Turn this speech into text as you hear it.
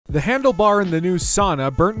The handlebar in the new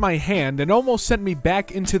sauna burnt my hand and almost sent me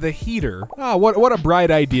back into the heater. Ah, what a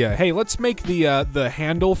bright idea. Hey, let's make the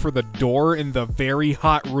handle for the door in the very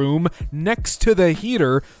hot room next to the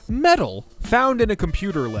heater metal. Found in a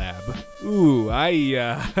computer lab. Ooh,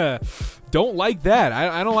 I don't like that.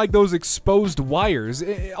 I don't like those exposed wires.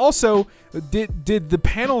 Also, did the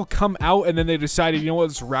panel come out and then they decided, you know what,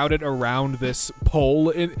 let's route it around this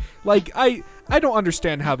pole? I don't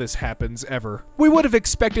understand how this happens, ever. We would have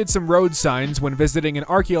expected some road signs when visiting an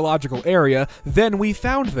archaeological area, then we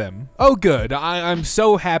found them. Oh good, I'm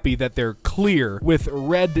so happy that they're clear with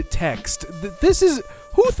red text. This is...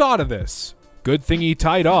 who thought of this? Good thing he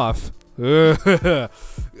tied off. Oh,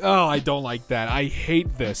 I don't like that. I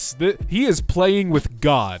hate this. He is playing with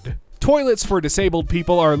God. Toilets for disabled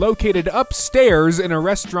people are located upstairs in a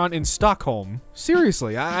restaurant in Stockholm.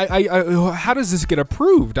 Seriously, how does this get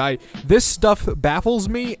approved? This stuff baffles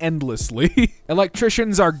me endlessly.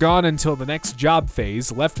 Electricians are gone until the next job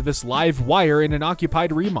phase, left this live wire in an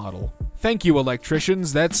occupied remodel. Thank you,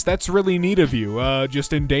 electricians. That's really neat of you,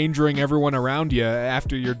 just endangering everyone around you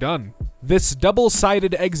after you're done. This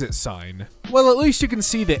double-sided exit sign. Well, at least you can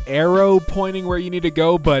see the arrow pointing where you need to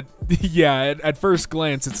go, but yeah, at first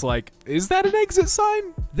glance, it's like, is that an exit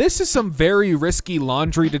sign? This is some very risky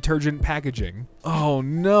laundry detergent packaging. Oh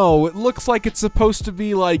no, it looks like it's supposed to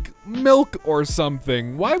be like milk or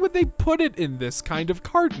something. Why would they put it in this kind of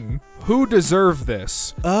carton? Who deserved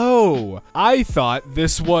this? Oh, I thought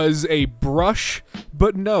this was a brush,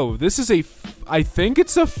 but no, this is I think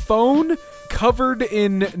it's a phone covered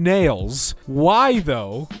in nails. Why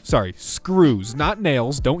though? Sorry, screws, not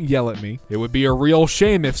nails. Don't yell at me. It would be a real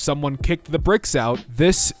shame if someone kicked the bricks out.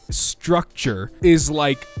 This structure is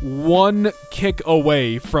like one kick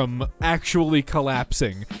away from actually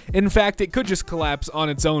collapsing. In fact, it could just collapse on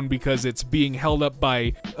its own because it's being held up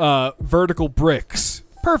by vertical bricks.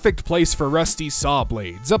 Perfect place for rusty saw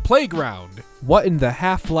blades. A playground. What in the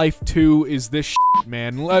Half-Life 2 is this shit,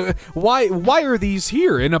 man? Why are these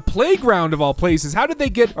here in a playground of all places? How did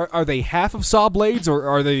they get? Are they half of saw blades or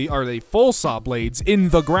are they full saw blades in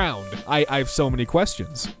the ground? I have so many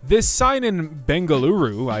questions. This sign in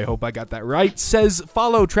Bengaluru, I hope I got that right, says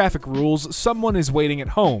follow traffic rules. Someone is waiting at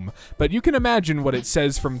home, but you can imagine what it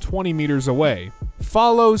says from 20 meters away.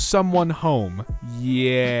 Follow someone home.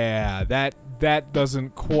 Yeah, that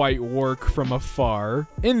doesn't quite work from afar.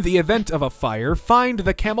 In the event of a fire, find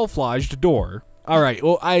the camouflaged door. Alright,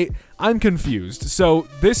 well, I'm confused. So,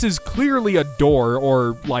 this is clearly a door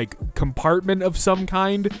or, like, compartment of some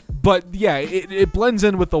kind. But, yeah, it blends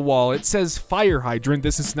in with the wall. It says fire hydrant.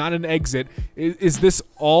 This is not an exit. Is this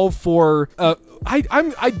all for...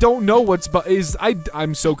 I don't know what's...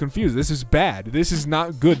 I'm so confused. This is bad. This is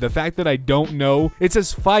not good. The fact that I don't know... It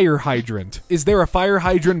says fire hydrant. Is there a fire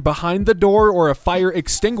hydrant behind the door or a fire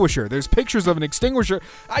extinguisher? There's pictures of an extinguisher.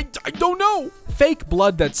 I don't know. Fake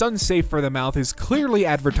blood that's unsafe for the mouth is clearly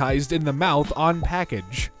advertised in the mouth on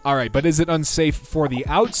package. Alright, but is it unsafe for the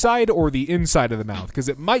outside or the inside of the mouth? Because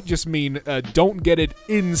it might just mean don't get it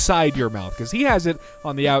inside your mouth. Because he has it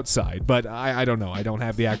on the outside. But I don't know. I don't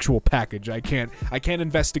have the actual package. I can't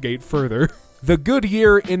investigate further. The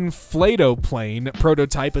Goodyear Inflatoplane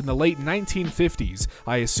prototype in the late 1950s.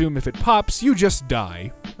 I assume if it pops, you just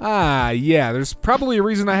die. Ah, yeah, there's probably a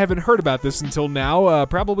reason I haven't heard about this until now,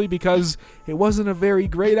 probably because it wasn't a very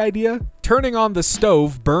great idea. Turning on the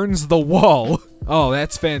stove burns the wall. Oh,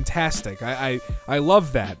 that's fantastic. I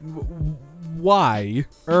love that. Why?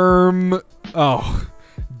 Oh.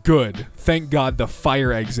 Good. Thank God the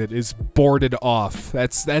fire exit is boarded off.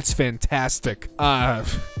 That's fantastic. I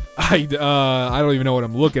don't even know what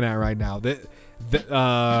I'm looking at right now. The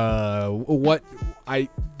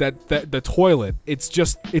toilet. It's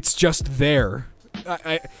just there.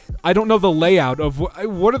 I don't know the layout of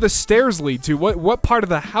what do the stairs lead to? What part of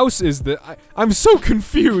the house is that? I'm so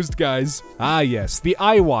confused, guys. Ah, yes, the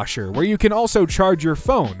eye washer, where you can also charge your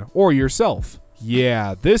phone or yourself.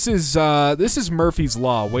 Yeah, this is Murphy's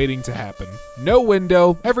Law waiting to happen. No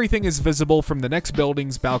window, everything is visible from the next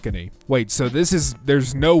building's balcony. Wait, so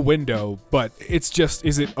there's no window, but it's just,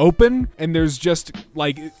 is it open? And there's just,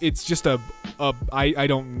 like, it's just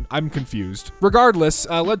I'm confused. Regardless,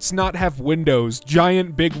 let's not have windows,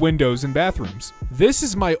 giant big windows in bathrooms. This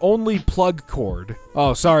is my only plug cord.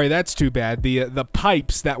 Oh, sorry, that's too bad. The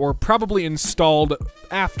pipes that were probably installed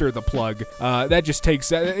after the plug, that just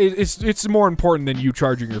takes, it's more important than you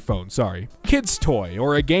charging your phone, sorry. Kid's toy,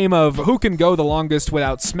 or a game of who can go the longest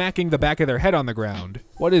without smacking the back of their head on the ground.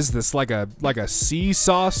 What is this, like a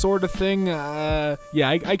seesaw sort of thing? Yeah,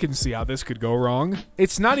 I can see how this could go wrong.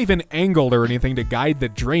 It's not even angled or anything to guide the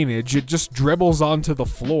drainage, it just dribbles onto the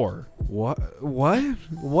floor. What? Why?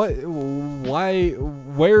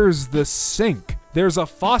 Where's the sink? There's a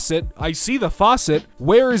faucet. I see the faucet.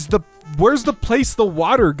 Where's the place the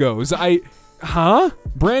water goes? Huh?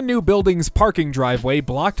 Brand new building's parking driveway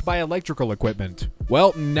blocked by electrical equipment.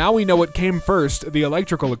 Well, now we know what came first, the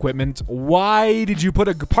electrical equipment. Why did you put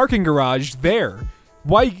a parking garage there?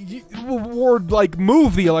 Why, or like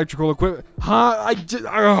move the electrical equipment? Huh?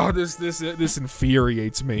 This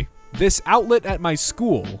infuriates me. This outlet at my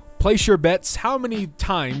school. Place your bets. How many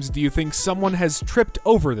times do you think someone has tripped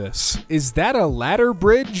over this? Is that a ladder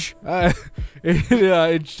bridge?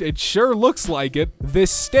 It sure looks like it.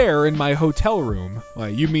 This stair in my hotel room.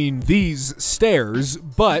 You mean these stairs,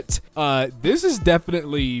 but this is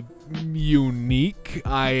definitely unique.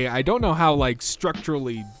 I don't know how like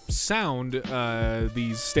structurally sound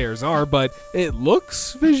these stairs are, but it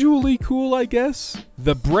looks visually cool, I guess.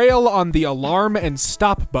 The braille on the alarm and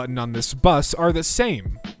stop button on this bus are the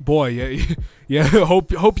same. Boy, yeah,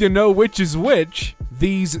 hope you know which is which.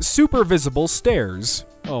 These super visible stairs.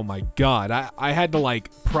 Oh my god, I had to like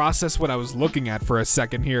process what I was looking at for a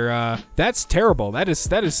second here. That's terrible. That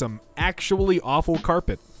is some actually awful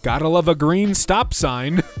carpet. Gotta love a green stop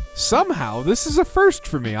sign. Somehow, this is a first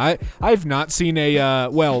for me. I've not seen a,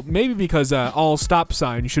 well, maybe because all stop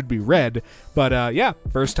signs should be red, but yeah,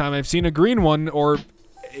 first time I've seen a green one, or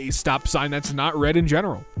a stop sign that's not red in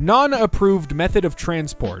general. Non-approved method of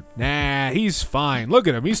transport. Nah, he's fine. Look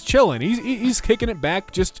at him, he's chilling. He's kicking it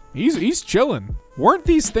back, just, he's chilling. Weren't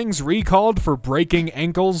these things recalled for breaking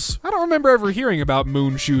ankles? I don't remember ever hearing about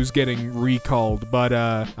moon shoes getting recalled, but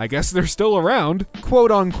I guess they're still around.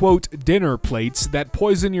 Quote-unquote dinner plates that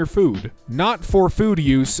poison your food. Not for food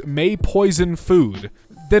use, may poison food.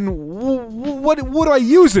 Then what do I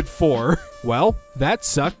use it for? Well, that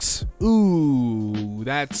sucks. Ooh,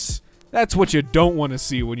 that's what you don't want to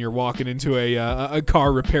see when you're walking into a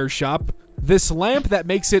car repair shop. This lamp that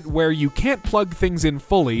makes it where you can't plug things in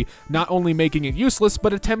fully, not only making it useless,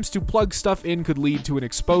 but attempts to plug stuff in could lead to an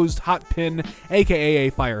exposed hot pin, aka a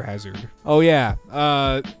fire hazard. Oh yeah,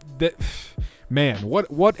 man,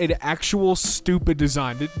 what an actual stupid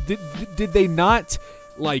design. Did they not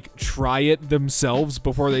like try it themselves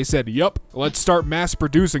before they said, yup, let's start mass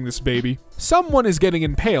producing this baby? Someone is getting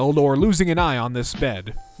impaled or losing an eye on this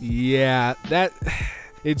bed. Yeah,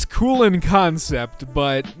 it's cool in concept,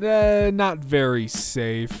 but not very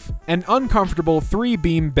safe. An uncomfortable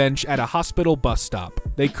 3-beam bench at a hospital bus stop.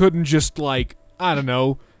 They couldn't just like, I don't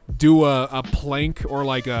know, do a plank or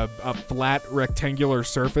like a flat rectangular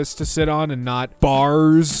surface to sit on and not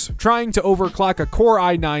bars. Trying to overclock a Core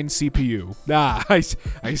i9 CPU. Ah,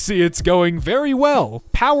 I see it's going very well.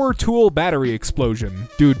 Power tool battery explosion.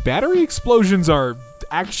 Dude, battery explosions are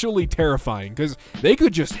actually terrifying because they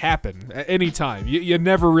could just happen at any time. You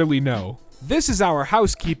never really know. This is our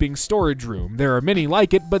housekeeping storage room. There are many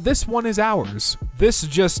like it, but this one is ours. This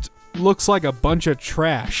just looks like a bunch of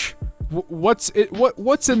trash. What's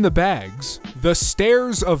in the bags? The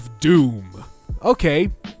Stairs of Doom.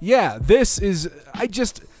 Okay, yeah, this is,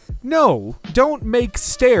 no, don't make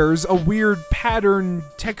stairs a weird pattern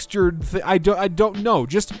textured thing. I don't know.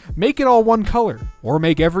 Just make it all one color, or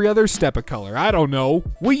make every other step a color. I don't know.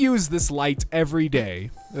 We use this light every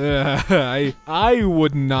day. I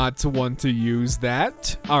would not want to use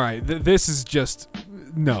that. All right, this is just,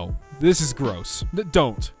 no. This is gross.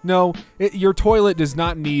 Don't. No, your toilet does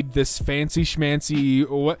not need this fancy schmancy.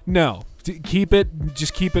 No,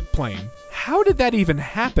 just keep it plain. How did that even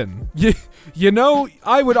happen? You know,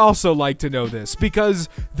 I would also like to know this because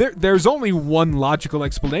there's only one logical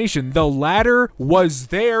explanation. The ladder was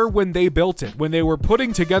there when they built it, when they were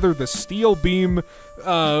putting together the steel beam,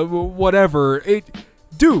 whatever.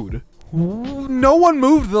 Dude, no one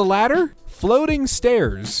moved the ladder? Floating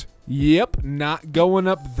stairs. Yep, not going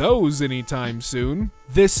up those anytime soon.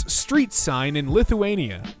 This street sign in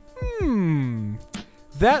Lithuania.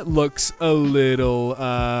 That looks a little,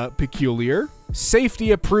 peculiar.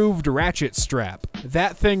 Safety approved ratchet strap.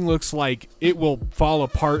 That thing looks like it will fall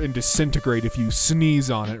apart and disintegrate if you sneeze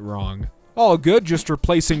on it wrong. All good, just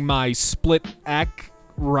replacing my split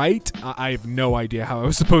right? I have no idea how I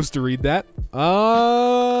was supposed to read that.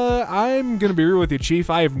 I'm gonna be real with you, Chief.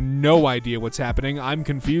 I have no idea what's happening. I'm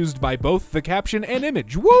confused by both the caption and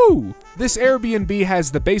image. Woo! This Airbnb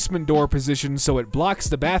has the basement door positioned so it blocks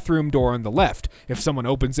the bathroom door on the left. If someone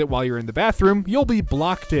opens it while you're in the bathroom, you'll be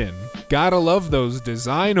blocked in. Gotta love those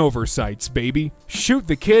design oversights, baby. Shoot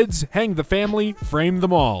the kids, hang the family, frame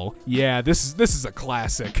them all. Yeah, this is a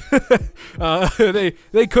classic.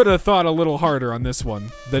 They could have thought a little harder on this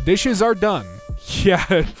one. The dishes are done.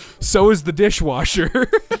 Yeah, so is the dishwasher.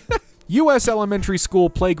 U.S. elementary school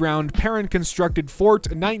playground, parent-constructed fort,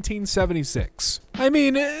 1976. I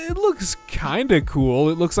mean, it looks kinda cool.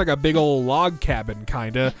 It looks like a big old log cabin,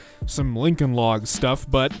 kinda. Some Lincoln log stuff,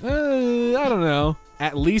 but, I don't know.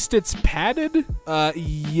 At least it's padded?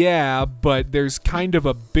 Yeah, but there's kind of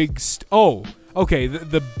a big oh, okay,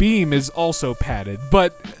 the beam is also padded,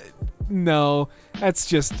 but no, that's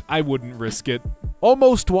just, I wouldn't risk it.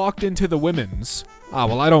 Almost walked into the women's. Ah,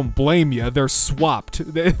 well, I don't blame you. They're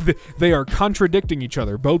swapped. They are contradicting each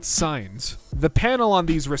other, both signs. The panel on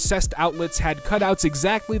these recessed outlets had cutouts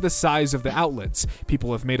exactly the size of the outlets.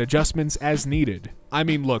 People have made adjustments as needed. I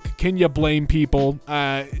mean, look, can you blame people?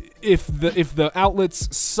 If the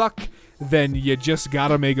outlets suck, then you just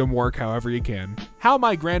gotta make them work however you can. How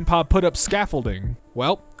my grandpa put up scaffolding?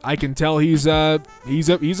 Well, I can tell he's a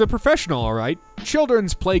professional, all right.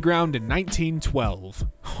 Children's playground in 1912.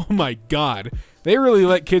 Oh my God, they really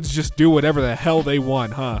let kids just do whatever the hell they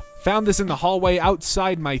want, huh? Found this in the hallway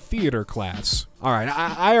outside my theater class. All right,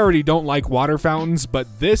 I already don't like water fountains,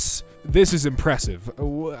 but this is impressive.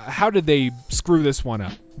 How did they screw this one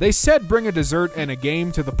up? They said bring a dessert and a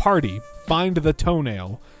game to the party. Find the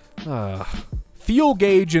toenail. Fuel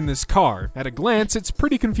gauge in this car. At a glance, it's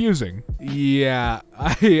pretty confusing. Yeah,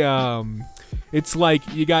 it's like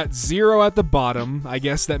you got 0 at the bottom. I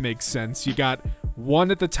guess that makes sense. You got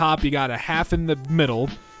 1 at the top. You got a half in the middle.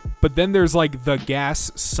 But then there's like the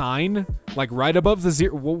gas sign, like right above the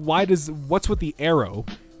 0. What's with the arrow?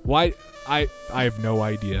 Why? I have no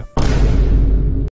idea.